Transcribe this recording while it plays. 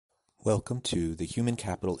Welcome to the Human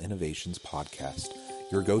Capital Innovations Podcast,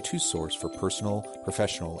 your go-to source for personal,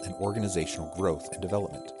 professional, and organizational growth and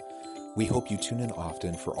development. We hope you tune in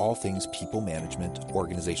often for all things people management,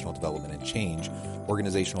 organizational development and change,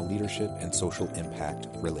 organizational leadership, and social impact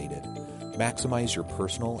related. Maximize your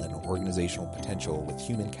personal and organizational potential with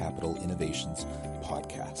Human Capital Innovations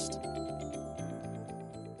Podcast.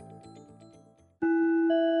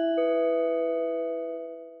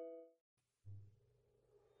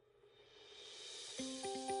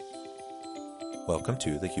 Welcome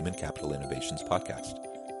to the Human Capital Innovations Podcast.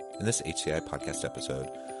 In this HCI podcast episode,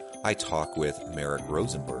 I talk with Merrick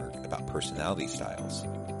Rosenberg about personality styles,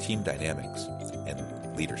 team dynamics,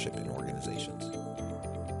 and leadership in organizations.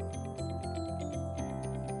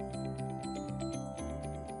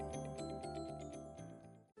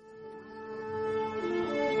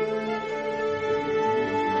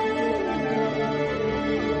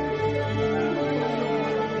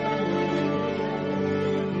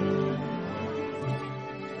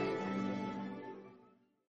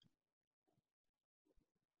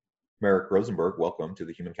 Merrick Rosenberg, welcome to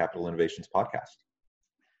the Human Capital Innovations Podcast.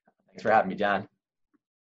 Thanks for having me, John.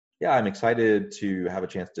 Yeah, I'm excited to have a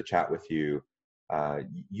chance to chat with you.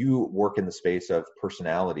 You work in the space of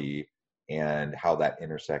personality and how that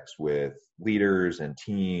intersects with leaders and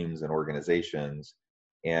teams and organizations.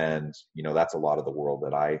 And, that's a lot of the world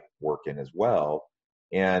that I work in as well.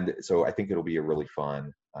 And so I think it'll be a really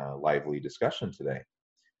fun, lively discussion today.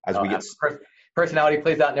 Personality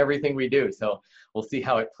plays out in everything we do, so we'll see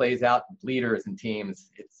how it plays out with leaders and teams.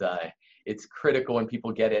 It's critical when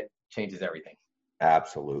people get it, changes everything.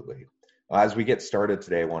 Absolutely. As we get started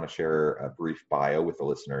today, I want to share a brief bio with the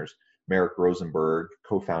listeners. Merrick Rosenberg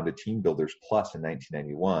co-founded Team Builders Plus in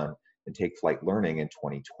 1991 and Take Flight Learning in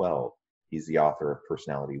 2012. He's the author of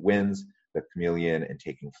Personality Wins, The Chameleon, and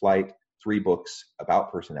Taking Flight, 3 books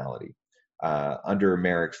about personality. Under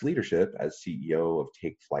Merrick's leadership as CEO of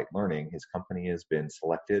Take Flight Learning, his company has been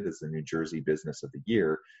selected as the New Jersey Business of the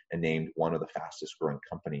Year and named one of the fastest growing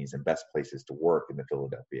companies and best places to work in the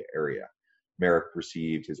Philadelphia area. Merrick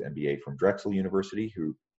received his MBA from Drexel University,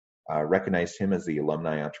 who recognized him as the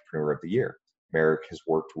Alumni Entrepreneur of the Year. Merrick has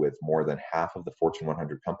worked with more than half of the Fortune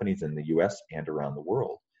 100 companies in the U.S. and around the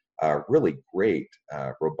world. Really great,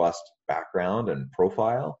 robust background and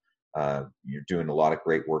profile. You're doing a lot of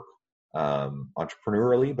great work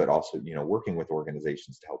entrepreneurially, but also, working with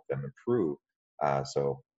organizations to help them improve.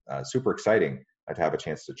 So super exciting to have a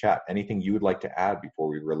chance to chat. Anything you would like to add before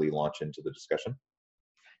we really launch into the discussion?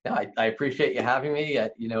 No, I appreciate you having me.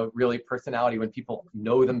 Really personality, when people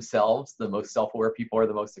know themselves, the most self-aware people are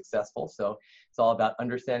the most successful. So it's all about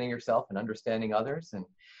understanding yourself and understanding others and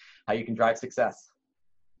how you can drive success.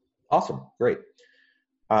 Awesome. Great.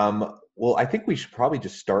 Well, I think we should probably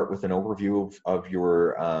just start with an overview of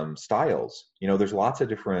your styles. There's lots of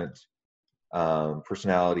different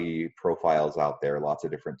personality profiles out there, lots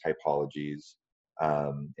of different typologies.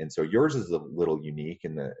 And so yours is a little unique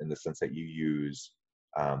in the sense that you use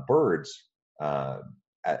birds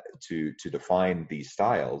to define these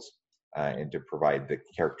styles and to provide the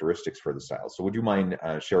characteristics for the styles. So would you mind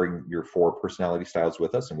sharing your 4 personality styles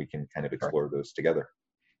with us, and we can kind of explore those together?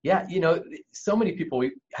 Yeah, so many people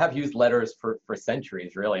we have used letters for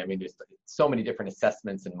centuries, really. I mean, there's so many different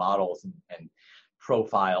assessments and models and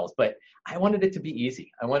profiles, but I wanted it to be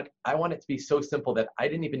easy. I want it to be so simple that I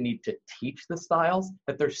didn't even need to teach the styles,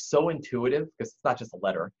 that they're so intuitive, because it's not just a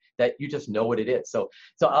letter, that you just know what it is. So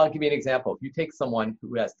I'll give you an example. If you take someone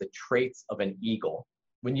who has the traits of an eagle,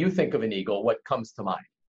 when you think of an eagle, what comes to mind?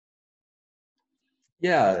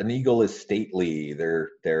 Yeah, an eagle is stately. They're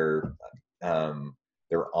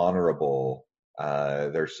honorable.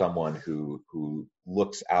 They're someone who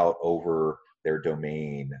looks out over their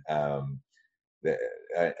domain. An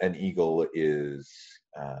eagle is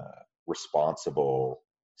responsible,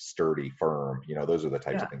 sturdy, firm. Those are the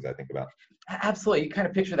types of things I think about. Absolutely. You kind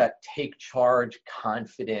of picture that take charge,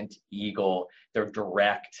 confident eagle. They're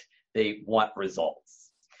direct. They want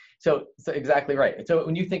results. So exactly right. So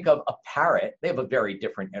when you think of a parrot, they have a very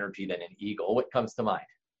different energy than an eagle. What comes to mind?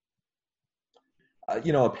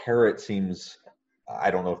 A parrot seems,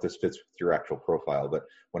 I don't know if this fits with your actual profile, but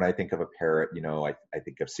when I think of a parrot, I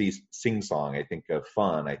think of sing-song, I think of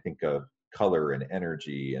fun, I think of color and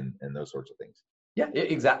energy and those sorts of things. Yeah,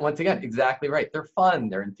 once again, exactly right. They're fun,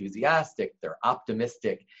 they're enthusiastic, they're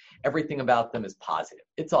optimistic. Everything about them is positive.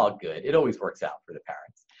 It's all good. It always works out for the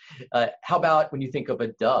parrots. How about when you think of a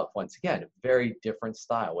dove? Once again, a very different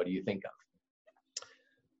style. What do you think of?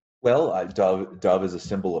 Well, dove is a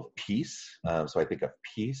symbol of peace. So I think of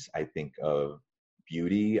peace. I think of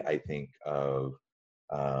beauty. I think of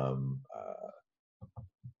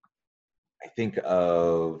I think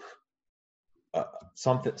of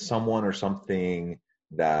someone or something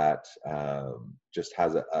that just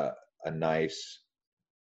has a nice.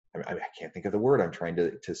 I can't think of the word I'm trying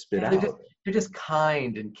to spit Yeah, out. they're just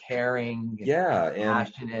kind and caring and Yeah, and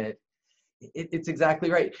passionate. It's exactly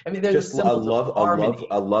right. I mean, they're the just symbols of a harmony.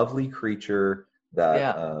 lovely creature that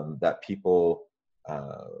Yeah, that people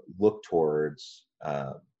look towards.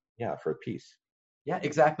 Yeah, for peace. yeah,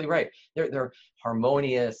 exactly right. They're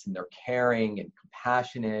harmonious and they're caring and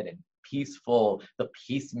compassionate and peaceful. The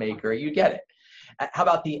peacemaker, you get it. How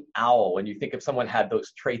about the owl? When you think of someone had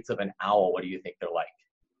those traits of an owl, what do you think they're like?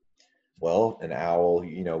 Well, an owl,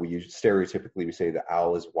 we use stereotypically we say the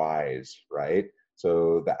owl is wise, right?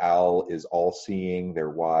 So the owl is all seeing,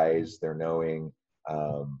 they're wise, they're knowing,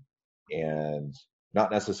 um, and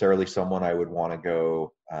not necessarily someone I would want to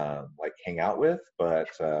go like hang out with, but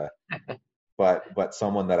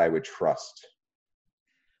someone that I would trust.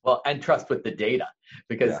 Well, and trust with the data,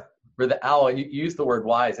 because Yeah. for the owl, and you use the word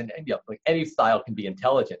wise, and like any style can be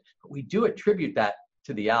intelligent, but we do attribute that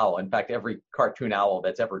to the owl. In fact, every cartoon owl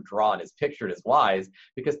that's ever drawn is pictured as wise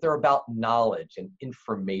because they're about knowledge and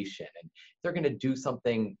information, and they're going to do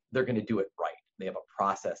something, they're going to do it right. They have a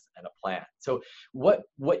process and a plan. So what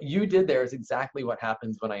you did there is exactly what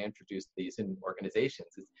happens when I introduce these in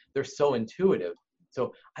organizations. Is they're so intuitive.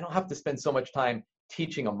 So I don't have to spend so much time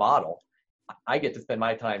teaching a model. I get to spend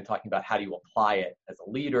my time talking about how do you apply it as a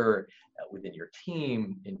leader within your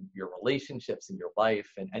team, in your relationships, in your life,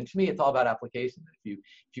 and to me, it's all about application.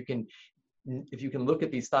 If you can look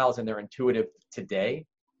at these styles and they're intuitive today,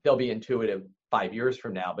 they'll be intuitive 5 years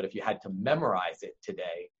from now. But if you had to memorize it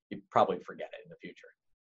today, you'd probably forget it in the future.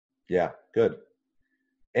 Yeah, good.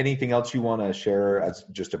 Anything else you want to share as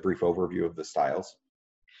just a brief overview of the styles?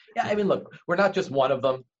 Yeah, I mean, look, we're not just one of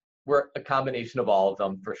them. We're a combination of all of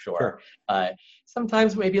them for sure. Sure.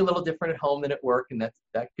 Sometimes maybe a little different at home than at work, and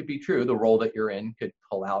that could be true. The role that you're in could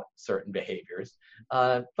pull out certain behaviors.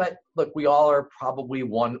 But look, we all are probably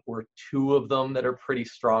one or two of them that are pretty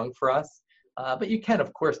strong for us. But you can,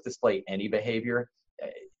 of course, display any behavior.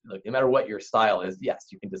 Look, no matter what your style is, yes,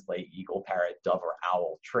 you can display eagle, parrot, dove, or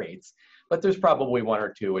owl traits. But there's probably one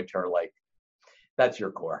or two which are like, that's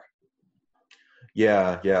your core.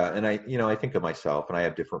 Yeah, yeah, and I think of myself, and I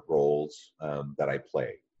have different roles that I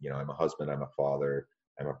play. I'm a husband, I'm a father,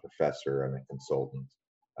 I'm a professor, I'm a consultant.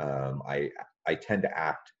 I tend to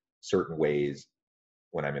act certain ways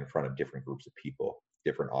when I'm in front of different groups of people,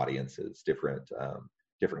 different audiences, different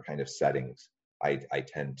kind of settings. I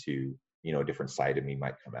tend to, a different side of me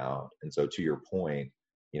might come out. And so, to your point,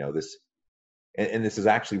 this. And this is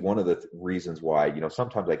actually one of the reasons why,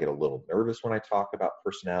 sometimes I get a little nervous when I talk about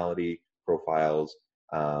personality profiles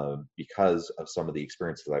because of some of the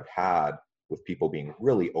experiences I've had with people being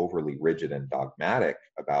really overly rigid and dogmatic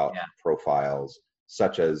about profiles,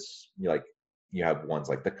 such as you have ones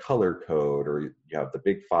like the color code, or you have the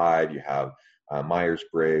Big Five, you have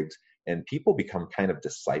Myers-Briggs, and people become kind of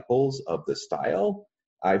disciples of the style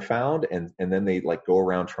I found, and then they go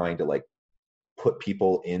around trying to put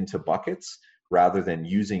people into buckets rather than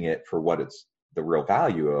using it for what it's the real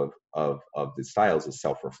value of the styles is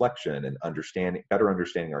self-reflection and better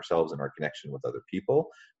understanding ourselves and our connection with other people,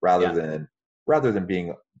 rather than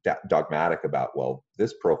being dogmatic about, well,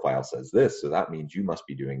 this profile says this, so that means you must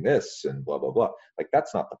be doing this and blah blah blah.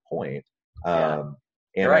 That's not the point.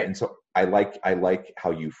 And so I like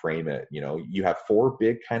how you frame it. You have four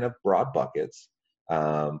big kind of broad buckets,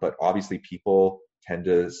 but obviously people tend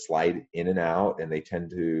to slide in and out, and they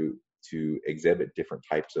tend to exhibit different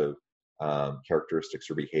types of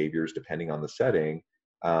characteristics or behaviors depending on the setting.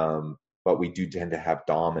 But we do tend to have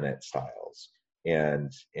dominant styles,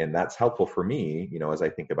 and that's helpful for me, as I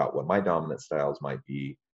think about what my dominant styles might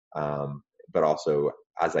be, but also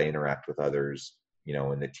as I interact with others,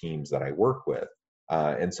 in the teams that I work with.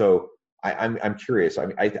 And so I'm curious.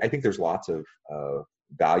 I think there's lots of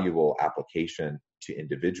valuable application to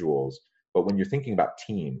individuals, but when you're thinking about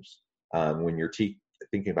teams, when you're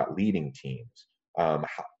thinking about leading teams,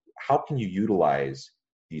 how can you utilize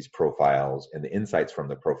these profiles and the insights from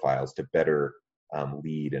the profiles to better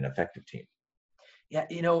lead an effective team? Yeah,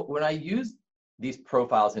 when I use these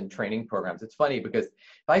profiles in training programs, it's funny because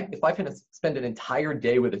if I can spend an entire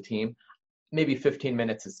day with a team, maybe 15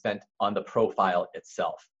 minutes is spent on the profile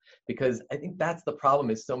itself. Because I think that's the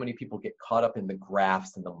problem, is so many people get caught up in the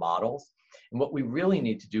graphs and the models. And what we really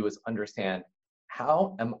need to do is understand,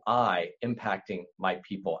 how am I impacting my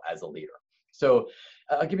people as a leader? So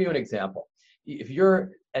I'll give you an example. If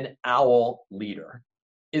you're an owl leader,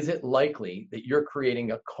 is it likely that you're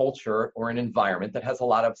creating a culture or an environment that has a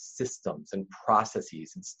lot of systems and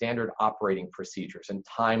processes and standard operating procedures and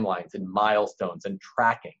timelines and milestones and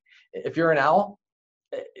tracking? If you're an owl,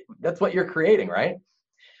 that's what you're creating, right?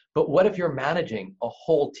 But what if you're managing a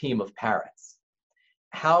whole team of parrots?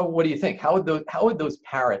 What do you think? How would those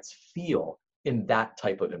parrots feel in that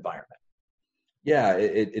type of environment? Yeah,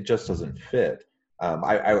 it just doesn't fit.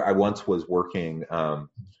 I once was working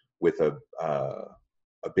with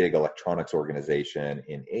a big electronics organization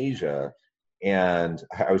in Asia, and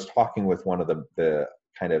I was talking with one of the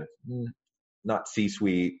kind of not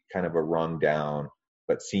C-suite, kind of a rung down,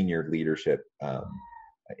 but senior leadership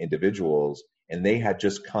individuals, and they had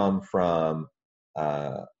just come from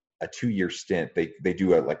a 2-year stint. They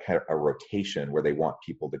do a rotation where they want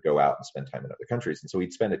people to go out and spend time in other countries, and so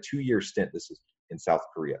he'd spend a 2-year stint. This is in South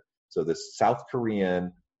Korea. So this South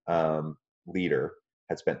Korean leader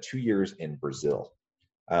had spent 2 years in Brazil,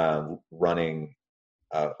 running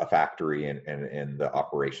a factory and the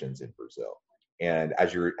operations in Brazil. And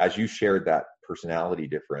as you shared that personality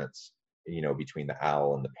difference, between the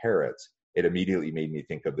owl and the parrots, it immediately made me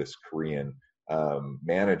think of this Korean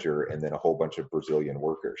manager and then a whole bunch of Brazilian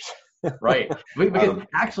workers. Right. Because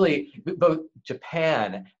actually, both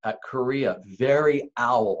Japan, Korea, very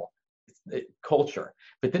owl culture.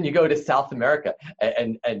 But then you go to South America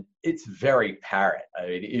and it's very parrot. I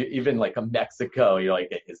mean, even like a Mexico,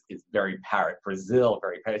 it's very parrot. Brazil,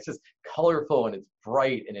 very parrot. It's just colorful and it's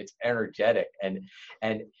bright and it's energetic. And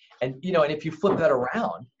if you flip that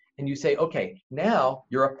around and you say, okay, now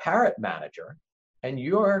you're a parrot manager and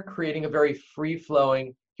you're creating a very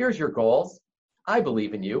free-flowing, here's your goals. I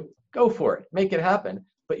believe in you. Go for it. Make it happen.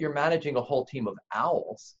 But you're managing a whole team of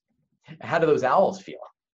owls. How do those owls feel?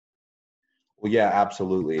 Well, yeah,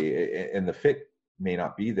 absolutely. And the fit may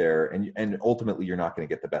not be there. And ultimately, you're not going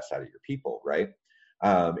to get the best out of your people, right?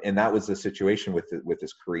 And that was the situation with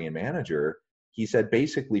this Korean manager. He said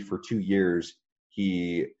basically for 2 years,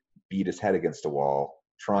 he beat his head against a wall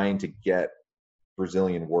trying to get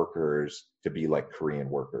Brazilian workers to be like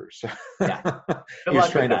Korean workers. Yeah. He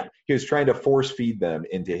was trying to force feed them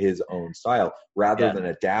into his own style rather than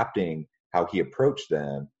adapting how he approached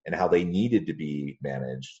them and how they needed to be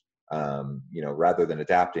managed. Rather than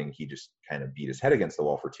adapting, he just kind of beat his head against the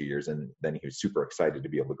wall for 2 years, and then he was super excited to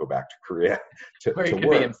be able to go back to Korea where he could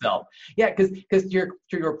work. Be himself. Yeah, because to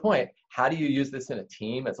your point, how do you use this in a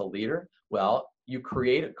team as a leader? Well, you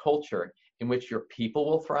create a culture in which your people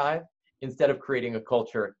will thrive instead of creating a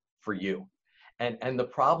culture for you. And the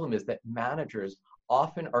problem is that managers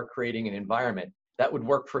often are creating an environment that would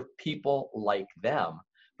work for people like them,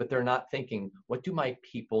 but they're not thinking, what do my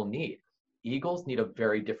people need? Eagles need a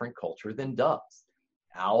very different culture than doves.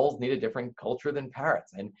 Owls need a different culture than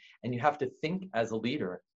parrots. And you have to think as a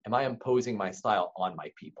leader, am I imposing my style on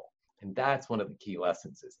my people? And that's one of the key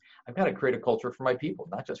lessons is I've got to create a culture for my people,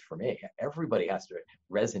 not just for me. Everybody has to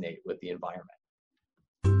resonate with the environment.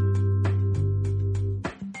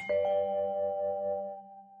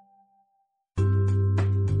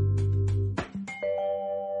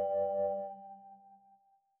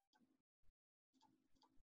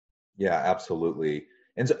 Yeah, absolutely.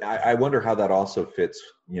 And so I wonder how that also fits,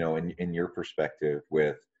 in your perspective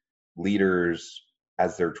with leaders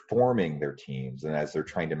as they're forming their teams and as they're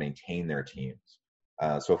trying to maintain their teams.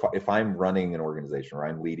 So if I'm running an organization or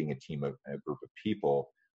I'm leading a team of a group of people,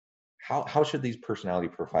 how should these personality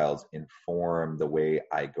profiles inform the way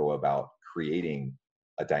I go about creating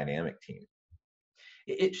a dynamic team?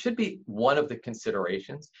 It should be one of the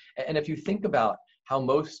considerations. And if you think about how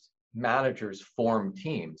most managers form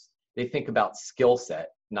teams, they think about skill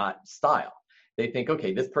set, not style. They think,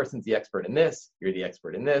 okay, this person's the expert in this, you're the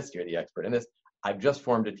expert in this, you're the expert in this. I've just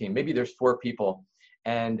formed a team. Maybe there's 4 people.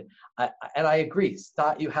 And I agree,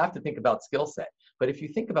 you have to think about skill set. But if you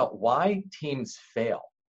think about why teams fail,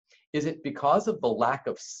 is it because of the lack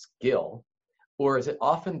of skill, or is it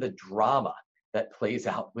often the drama that plays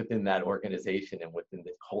out within that organization and within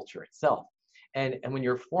the culture itself? And when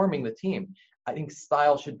you're forming the team, I think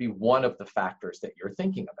style should be one of the factors that you're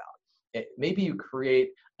thinking about. Maybe you create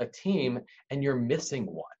a team and you're missing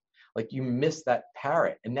one. Like you miss that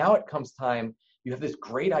parrot. And now it comes time, you have this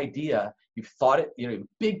great idea. You've thought it,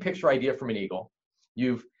 big picture idea from an eagle.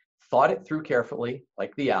 You've thought it through carefully,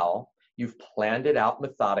 like the owl. You've planned it out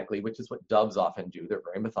methodically, which is what doves often do. They're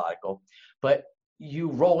very methodical. But you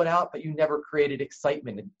roll it out, but you never created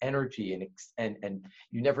excitement and energy and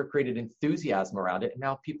you never created enthusiasm around it. And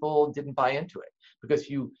now people didn't buy into it because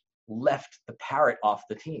you left the parrot off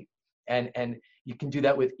the team. And you can do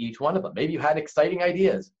that with each one of them. Maybe you had exciting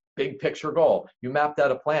ideas, big picture goal. You mapped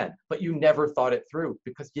out a plan, but you never thought it through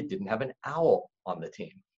because you didn't have an owl on the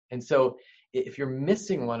team. And so if you're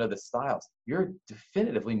missing one of the styles, you're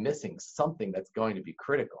definitively missing something that's going to be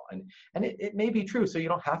critical. And it may be true. So you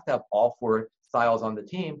don't have to have all 4 styles on the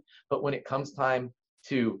team, but when it comes time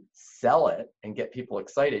to sell it and get people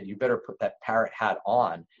excited, you better put that parrot hat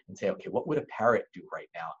on and say, okay, what would a parrot do right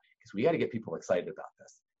now? Because we got to get people excited about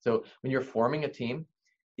this. So when you're forming a team,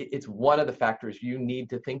 it's one of the factors you need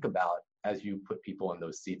to think about as you put people in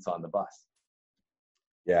those seats on the bus.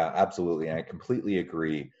 Yeah, absolutely. And I completely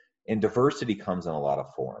agree. And diversity comes in a lot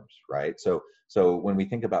of forms, right? So when we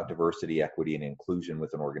think about diversity, equity, and inclusion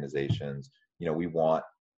within organizations, we want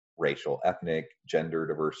racial, ethnic, gender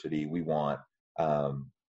diversity. We want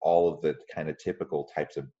all of the kind of typical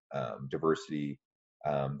types of diversity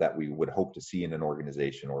that we would hope to see in an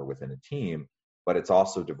organization or within a team. But it's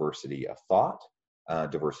also diversity of thought,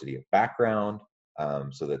 diversity of background,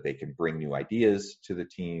 so that they can bring new ideas to the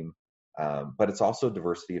team. But it's also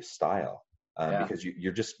diversity of style, because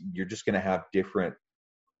you're just going to have different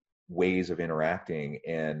ways of interacting,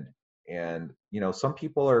 and some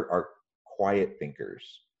people are quiet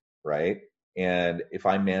thinkers, right? And if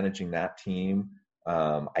I'm managing that team,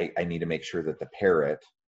 I need to make sure that the parrot,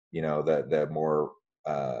 the more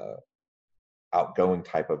outgoing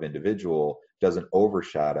type of individual doesn't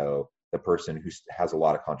overshadow the person who has a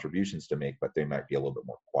lot of contributions to make, but they might be a little bit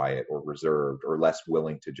more quiet or reserved or less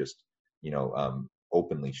willing to just,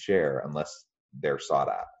 openly share unless they're sought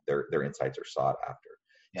after, their insights are sought after.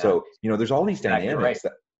 Yeah. So, there's all these dynamics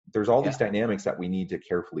dynamics that we need to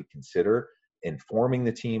carefully consider in forming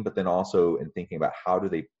the team, but then also in thinking about how do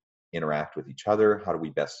they interact with each other? How do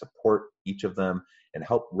we best support each of them and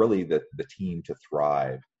help really the team to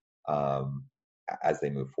thrive as they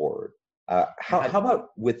move forward? How about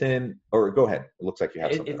within, or go ahead. It looks like you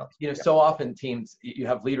have something else. So often teams, you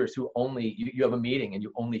have leaders who you have a meeting and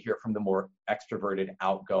you only hear from the more extroverted,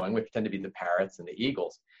 outgoing, which tend to be the parrots and the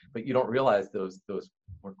eagles, but you don't realize those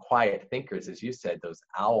more quiet thinkers, as you said, those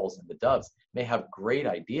owls and the doves may have great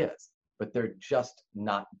ideas, but they're just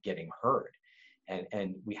not getting heard.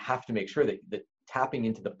 And we have to make sure that tapping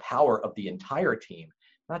into the power of the entire team,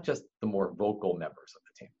 not just the more vocal members of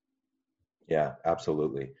the team. Yeah,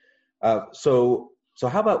 absolutely. So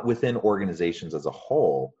how about within organizations as a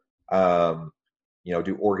whole?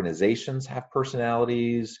 Do organizations have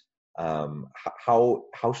personalities?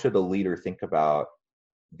 How should a leader think about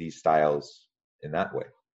these styles in that way?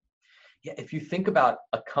 Yeah, if you think about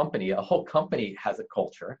a company, a whole company has a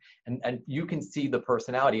culture, and you can see the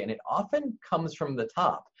personality, and it often comes from the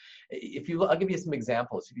top. I'll give you some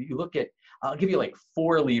examples. If you look at, I'll give you like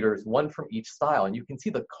 4 leaders, one from each style, and you can see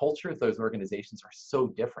the culture of those organizations are so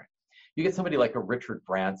different. You get somebody like a Richard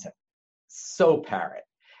Branson, so parrot.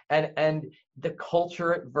 And the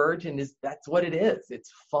culture at Virgin that's what it is.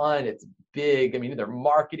 It's fun, it's big. I mean, their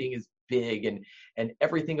marketing is big, and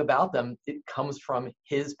everything about them, it comes from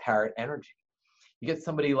his parrot energy. You get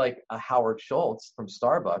somebody like a Howard Schultz from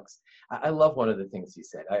Starbucks. I love one of the things he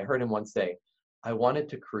said. I heard him once say, I wanted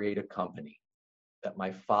to create a company that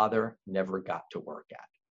my father never got to work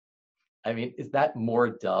at. I mean, is that more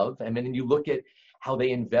Dove? I mean, and you look at how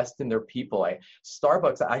they invest in their people.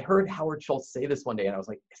 Starbucks, I heard Howard Schultz say this one day, and I was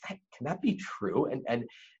like, can that be true? And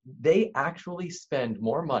they actually spend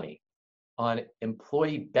more money on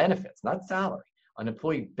employee benefits, not salary, on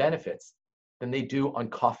employee benefits than they do on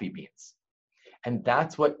coffee beans. And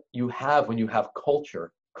that's what you have when you have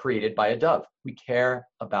culture created by a Dove. We care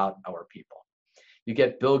about our people. You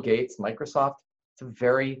get Bill Gates, Microsoft, it's a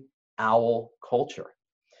very owl culture.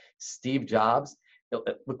 Steve Jobs,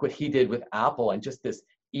 look what he did with Apple, and just this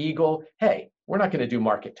eagle, hey, we're not going to do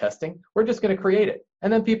market testing. We're just going to create it.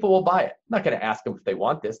 And then people will buy it. I'm not going to ask them if they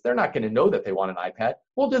want this. They're not going to know that they want an iPad.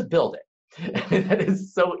 We'll just build it. That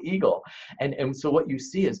is so eagle. And so what you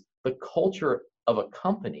see is the culture of a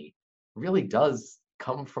company really does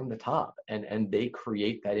come from the top, and they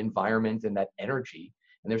create that environment and that energy,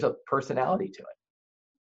 and there's a personality to it.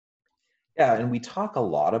 Yeah, and we talk a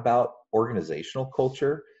lot about organizational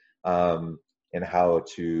culture, and how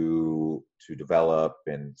to develop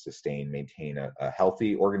and maintain a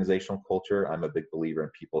healthy organizational culture. I'm a big believer in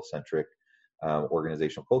people-centric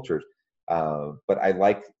organizational cultures. But I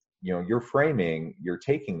like, your framing, you're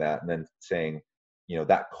taking that and then saying,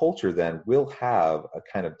 that culture then will have a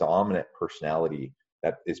kind of dominant personality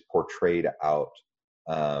that is portrayed out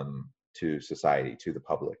to society, to the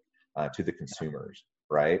public, to the consumers,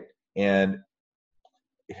 right? And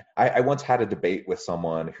I once had a debate with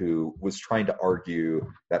someone who was trying to argue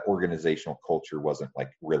that organizational culture wasn't like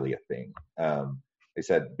really a thing. They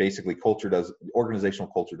said basically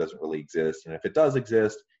organizational culture doesn't really exist. And if it does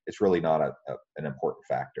exist, it's really not an important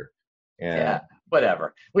factor. And yeah,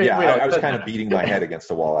 whatever. I was kind of beating my head against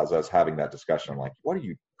the wall as I was having that discussion. I'm like, what are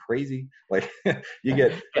you, crazy? Like you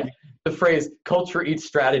get the phrase culture eats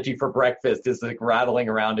strategy for breakfast is like rattling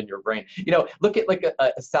around in your brain. Look at like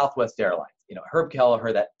a Southwest Airlines, Herb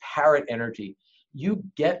Kelleher, that parrot energy. You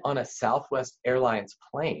get on a Southwest Airlines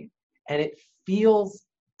plane and it feels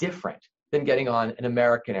different than getting on an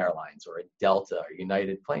American Airlines or a Delta or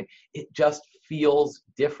United plane. It just feels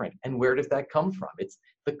different. And where does that come from? It's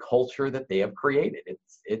the culture that they have created.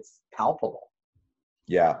 It's palpable.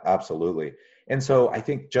 Yeah, absolutely. And so I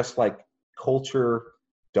think just like culture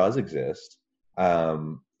does exist,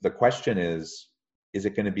 the question is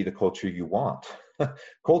it going to be the culture you want?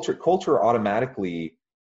 Culture automatically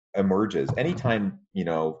emerges anytime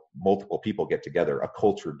multiple people get together. A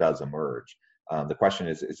culture does emerge. The question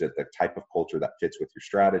is it the type of culture that fits with your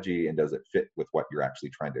strategy, and does it fit with what you're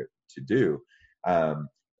actually trying to do?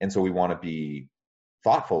 And so we want to be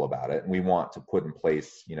thoughtful about it, and we want to put in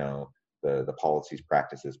place the policies,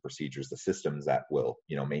 practices, procedures, the systems that will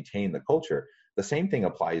maintain the culture. The same thing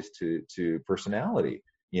applies to personality.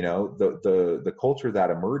 The culture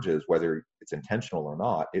that emerges, whether it's intentional or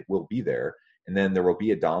not, it will be there. And then there will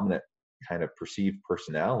be a dominant kind of perceived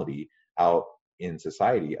personality out in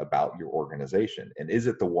society about your organization. And is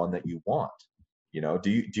it the one that you want?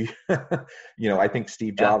 Do you I think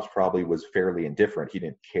Steve Jobs probably was fairly indifferent. He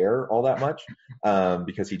didn't care all that much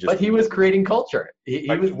because but he was creating culture.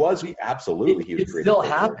 Absolutely. He was creating still culture.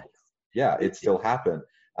 Happens. Yeah, it still happened.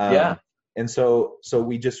 And so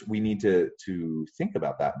we need to think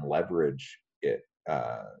about that and leverage it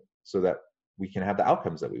so that we can have the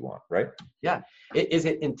outcomes that we want, right? Yeah. Is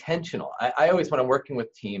it intentional? I always, when I'm working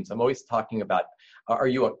with teams, I'm always talking about, are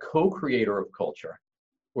you a co-creator of culture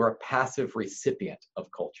or a passive recipient of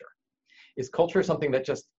culture? Is culture something that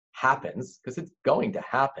just happens because it's going to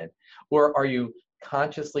happen? Or are you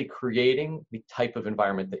consciously creating the type of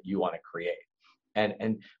environment that you want to create?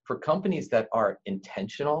 And for companies that are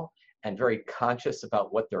intentional and very conscious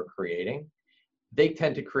about what they're creating, they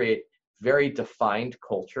tend to create very defined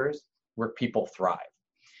cultures where people thrive.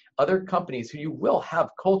 Other companies who you will have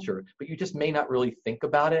culture, but you just may not really think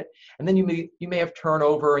about it. And then you may have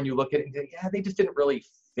turnover and you look at it and say, yeah, they just didn't really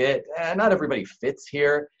fit. Not everybody fits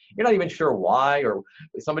here. You're not even sure why, or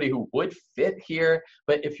somebody who would fit here.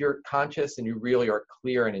 But if you're conscious and you really are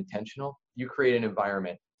clear and intentional, you create an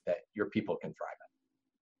environment that your people can thrive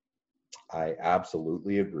in. I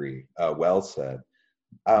absolutely agree. Well said.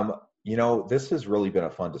 This has really been a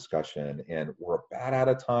fun discussion, and we're about out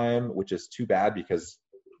of time, which is too bad because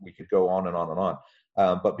we could go on and on and on.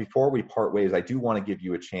 But before we part ways, I do want to give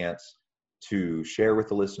you a chance to share with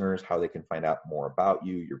the listeners how they can find out more about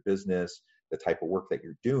you, your business, the type of work that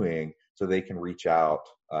you're doing, so they can reach out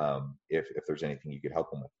if there's anything you could help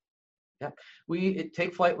them with. Yeah, at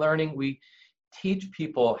Take Flight Learning, we teach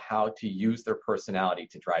people how to use their personality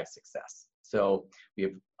to drive success. So we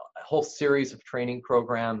have a whole series of training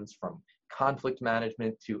programs, from conflict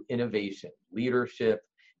management to innovation, leadership,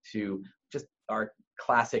 to just our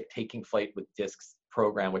classic Taking Flight with Discs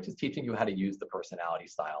program, which is teaching you how to use the personality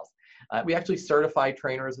styles. We actually certify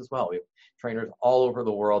trainers as well. We have trainers all over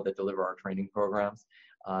the world that deliver our training programs.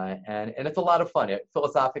 And it's a lot of fun.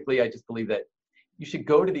 Philosophically, I just believe that you should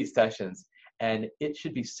go to these sessions and it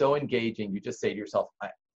should be so engaging. You just say to yourself,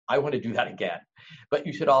 I want to do that again. But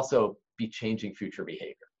you should also be changing future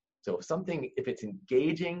behavior. So if it's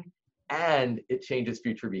engaging and it changes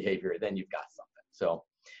future behavior, then you've got something. So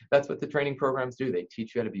that's what the training programs do. They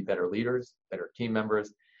teach you how to be better leaders, better team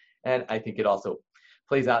members. And I think it also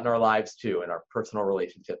plays out in our lives too, in our personal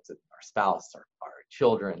relationships with our spouse, our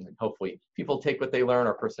children, and hopefully people take what they learn.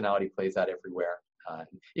 Our personality plays out everywhere.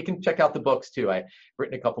 You can check out the books too. I've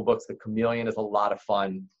written a couple books. The Chameleon is a lot of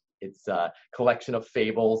fun. It's a collection of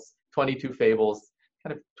fables, 22 fables,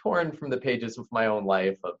 kind of torn from the pages of my own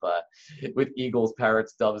life with eagles,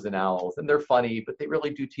 parrots, doves, and owls. And they're funny, but they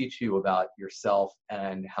really do teach you about yourself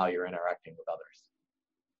and how you're interacting with others.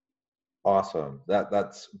 Awesome.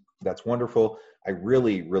 That's wonderful. I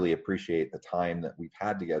really, really appreciate the time that we've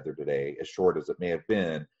had together today, as short as it may have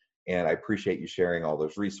been. And I appreciate you sharing all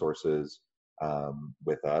those resources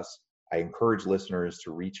with us. I encourage listeners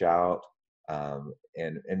to reach out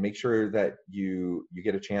and make sure that you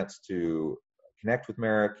get a chance to connect with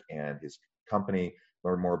Merrick and his company,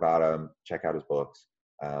 learn more about him, check out his books.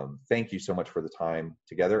 Thank you so much for the time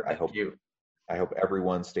together. I hope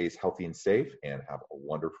everyone stays healthy and safe, and have a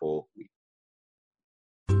wonderful week.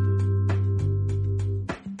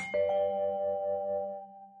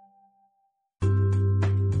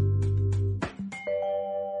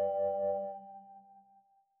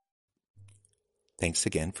 Thanks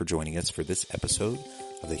again for joining us for this episode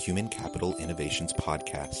of the Human Capital Innovations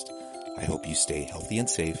Podcast. I hope you stay healthy and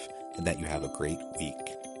safe and that you have a great week.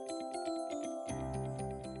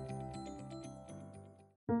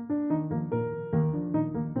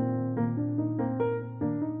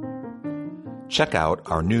 Check out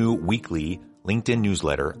our new weekly LinkedIn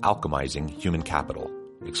newsletter, Alchemizing Human Capital,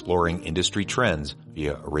 exploring industry trends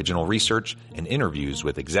via original research and interviews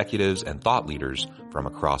with executives and thought leaders from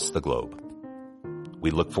across the globe. We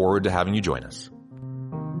look forward to having you join us.